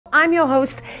I'm your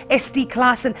host, SD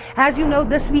Klassen. As you know,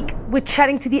 this week we're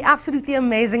chatting to the absolutely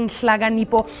amazing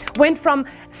Hlakanipho. Went from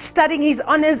studying his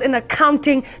honors in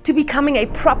accounting to becoming a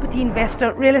property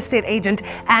investor, real estate agent,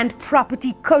 and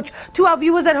property coach. To our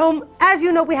viewers at home, as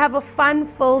you know, we have a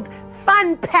fun-filled,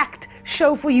 fun-packed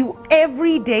show for you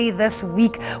every day this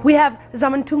week. We have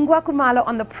Zamantungwa Khumalo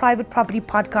on the Private Property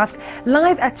Podcast,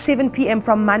 live at 7 p.m.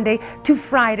 from Monday to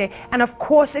Friday. And of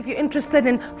course, if you're interested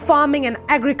in farming and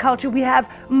agriculture, we have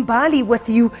Mbali with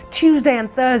you Tuesday and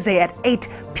Thursday at 8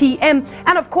 p.m.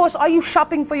 And of course, are you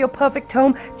shopping for your perfect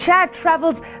home? Chad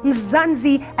travels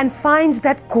Mzansi and finds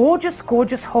that gorgeous,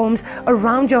 gorgeous homes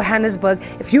around Johannesburg.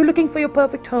 If you're looking for your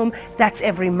perfect home, that's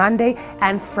every Monday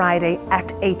and Friday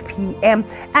at 8 p.m.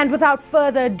 And without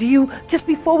further ado, just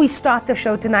before we start the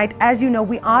show tonight, as you know,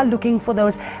 we are looking for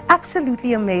those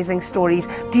absolutely amazing stories.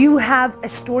 Do you have a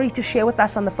story to share with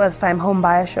us on the First Time Home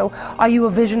Buyer Show? Are you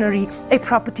a visionary, a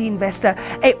property investor,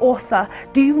 a author?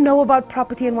 Do you know about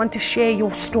property and want to share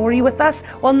your story with us?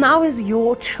 Well, now is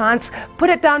your chance. Put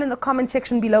it down in the comment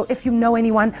section below. If you know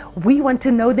anyone, we want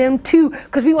to know them too,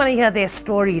 because we want to hear their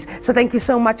stories. So thank you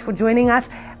so much for joining us.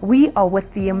 We are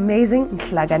with the amazing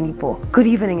Hlakanipho. Good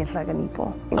evening,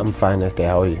 Hlakanipho. I'm fine, Esther.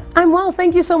 How are you? I'm well.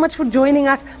 Thank you so much for joining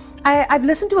us. I've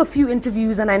listened to a few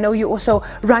interviews, and I know you also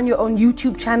run your own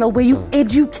YouTube channel where you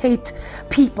educate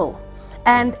people.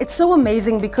 And it's so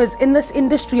amazing because in this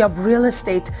industry of real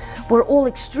estate, we're all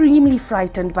extremely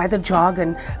frightened by the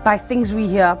jargon, by things we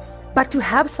hear. But to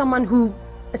have someone who,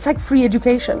 it's like free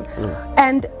education.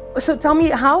 And so tell me,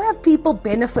 how have people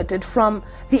benefited from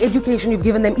the education you've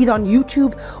given them, either on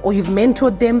YouTube or you've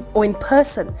mentored them or in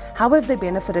person? How have they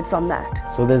benefited from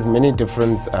that? So there's many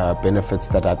different benefits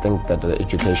that I think that the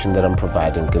education that I'm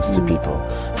providing gives to people.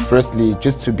 Firstly,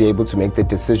 just to be able to make the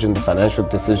decision, the financial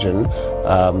decision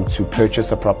to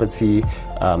purchase a property,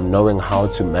 knowing how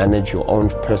to manage your own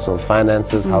personal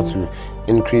finances, how to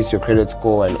increase your credit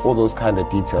score, and all those kind of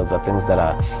details are things that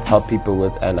I help people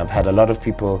with. And I've had a lot of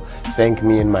people thank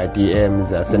me in my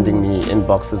DMs, sending me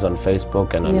inboxes on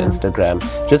Facebook and on Instagram,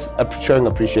 just showing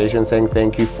appreciation, saying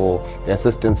thank you for the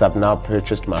assistance. I've now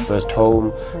purchased my first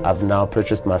home. I've now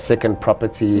purchased my second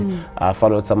property. I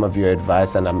followed some of your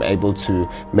advice and I'm able to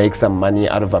make some money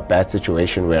out of a bad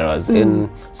situation where I was in.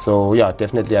 So yeah,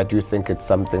 definitely I do think it's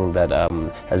something that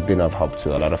has been of help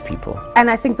to a lot of people. And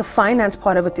I think the finance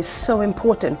part of it is so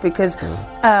important because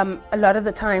a lot of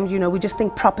the times, you know, we just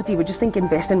think property, we just think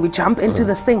invest, and we jump into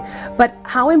this thing. But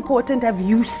how important have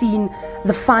you seen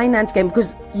the finance game?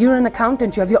 Because you're an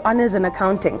accountant, you have your honors in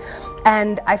accounting,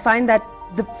 and I find that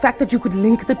the fact that you could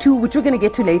link the two, which we're going to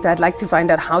get to later, I'd like to find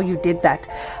out how you did that.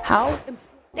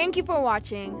 Thank you for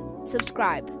watching.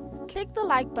 Subscribe. Click the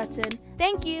like button.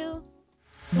 Thank you.